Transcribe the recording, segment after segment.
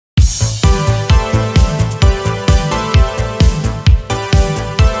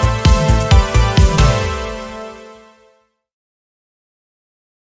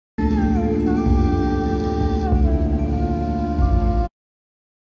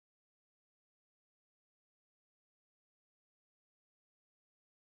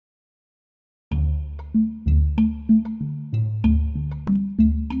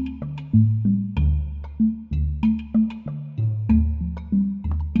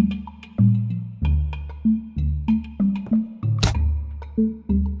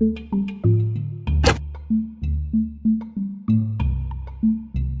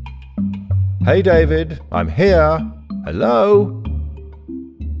Hey David, I'm here. Hello?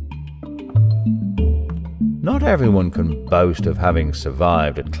 Not everyone can boast of having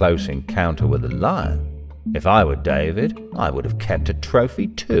survived a close encounter with a lion. If I were David, I would have kept a trophy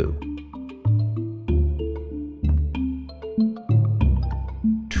too.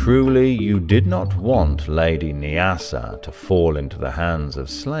 Truly, you did not want Lady Nyassa to fall into the hands of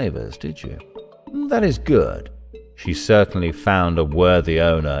slavers, did you? That is good. She certainly found a worthy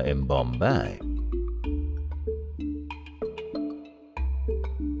owner in Bombay.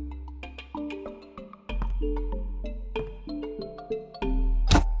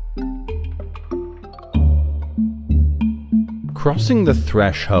 Crossing the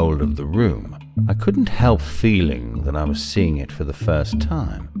threshold of the room, I couldn't help feeling that I was seeing it for the first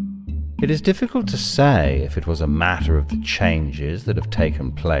time. It is difficult to say if it was a matter of the changes that have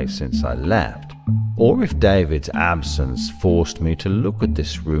taken place since I left, or if David's absence forced me to look at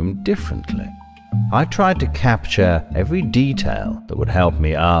this room differently. I tried to capture every detail that would help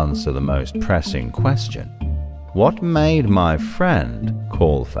me answer the most pressing question. What made my friend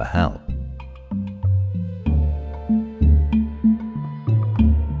call for help?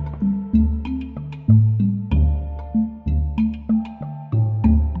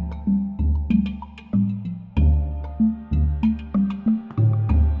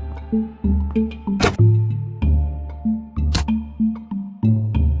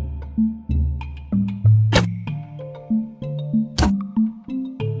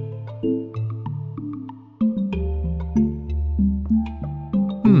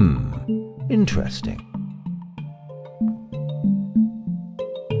 Interesting.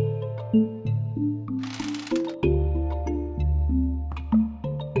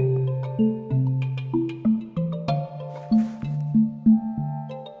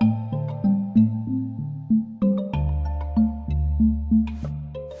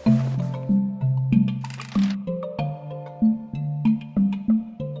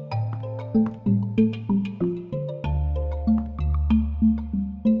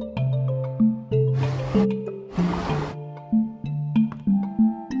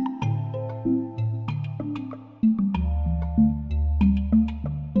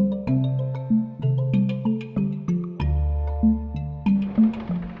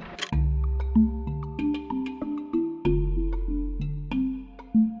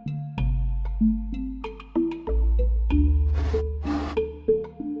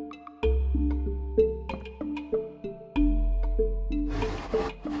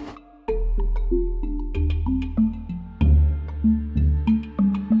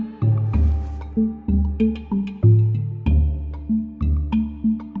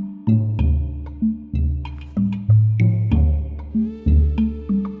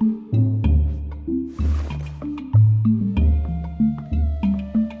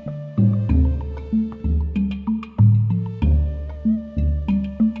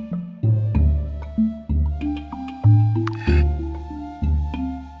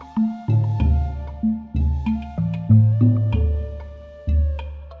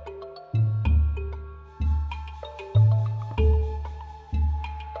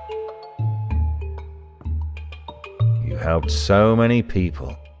 You helped so many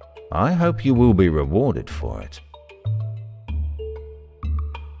people. I hope you will be rewarded for it.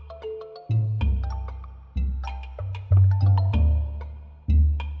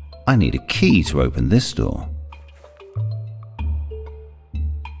 I need a key to open this door.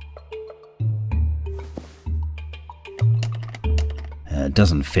 It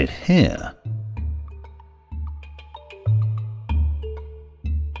doesn't fit here.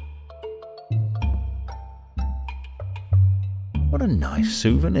 What a nice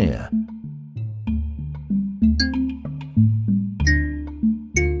souvenir.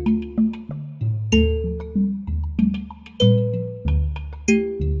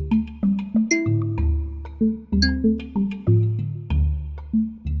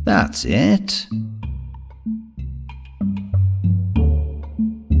 That's it.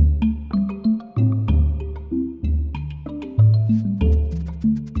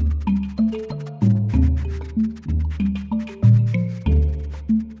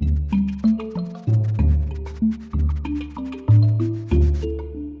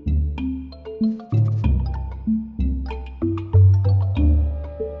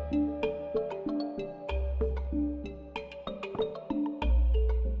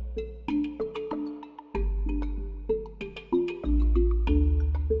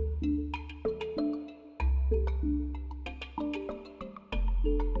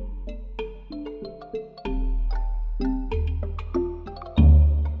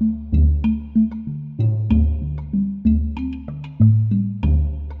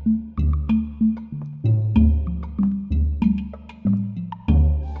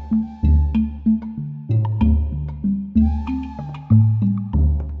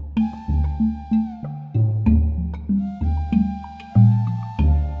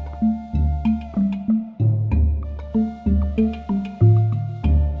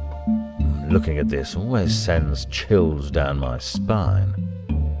 Looking at this always sends chills down my spine.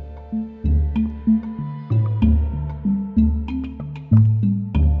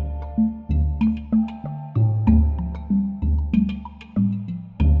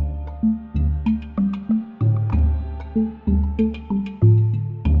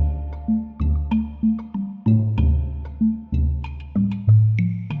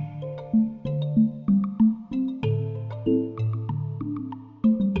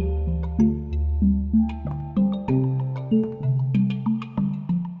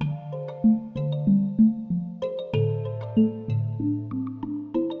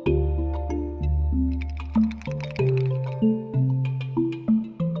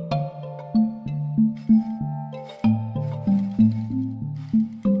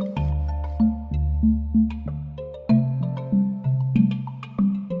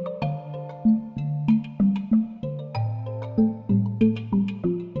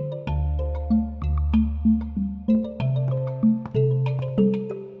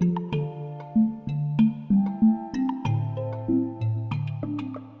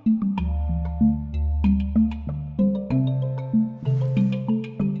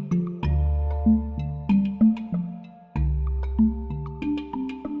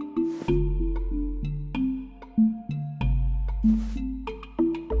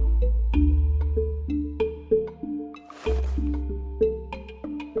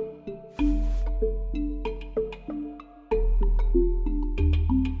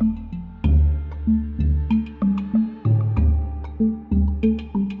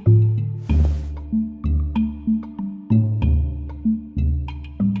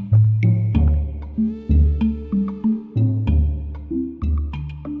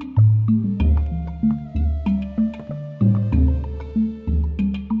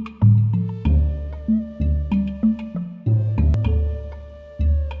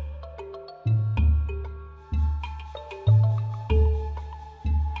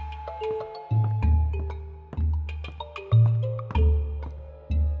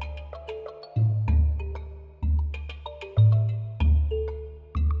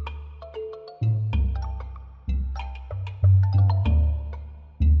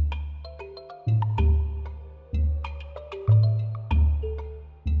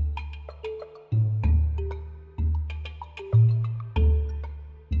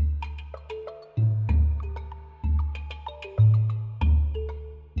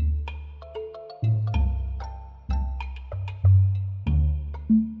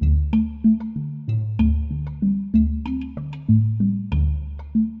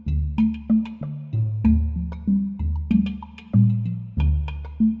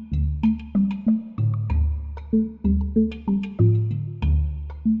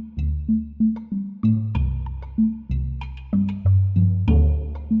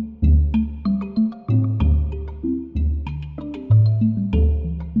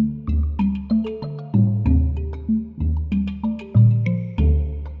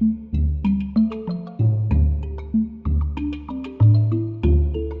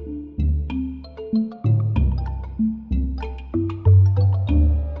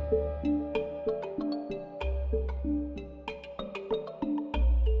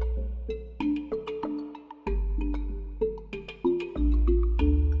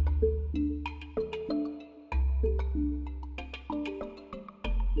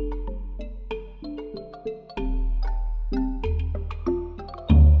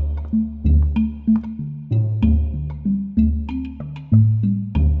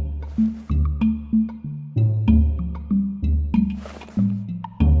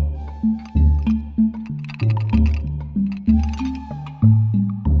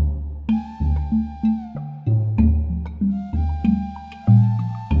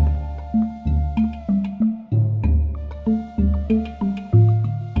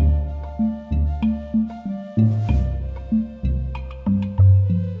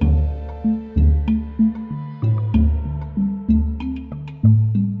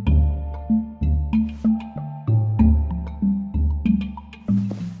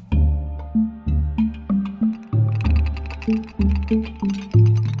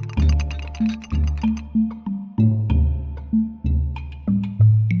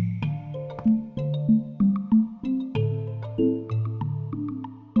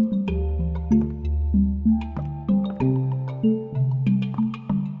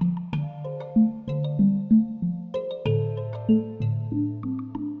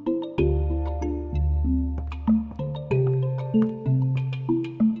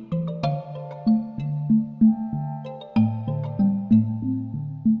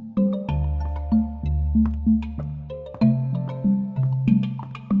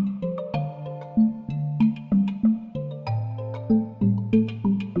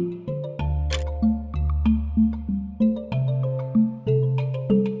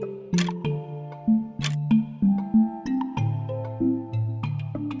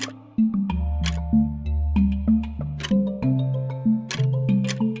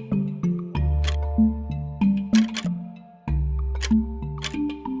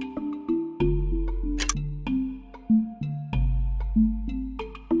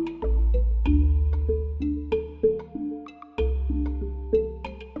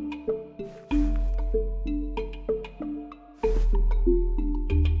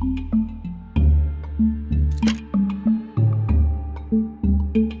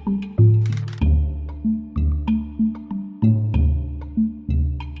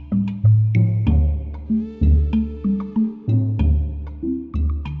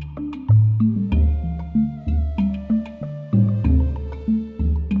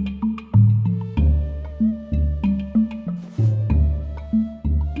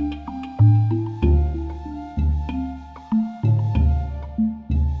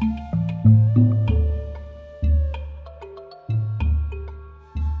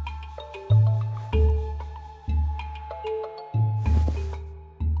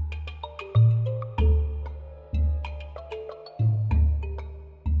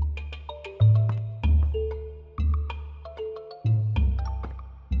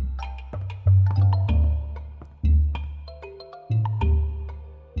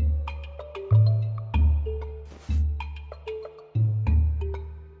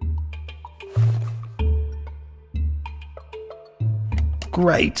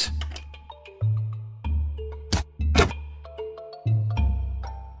 Great!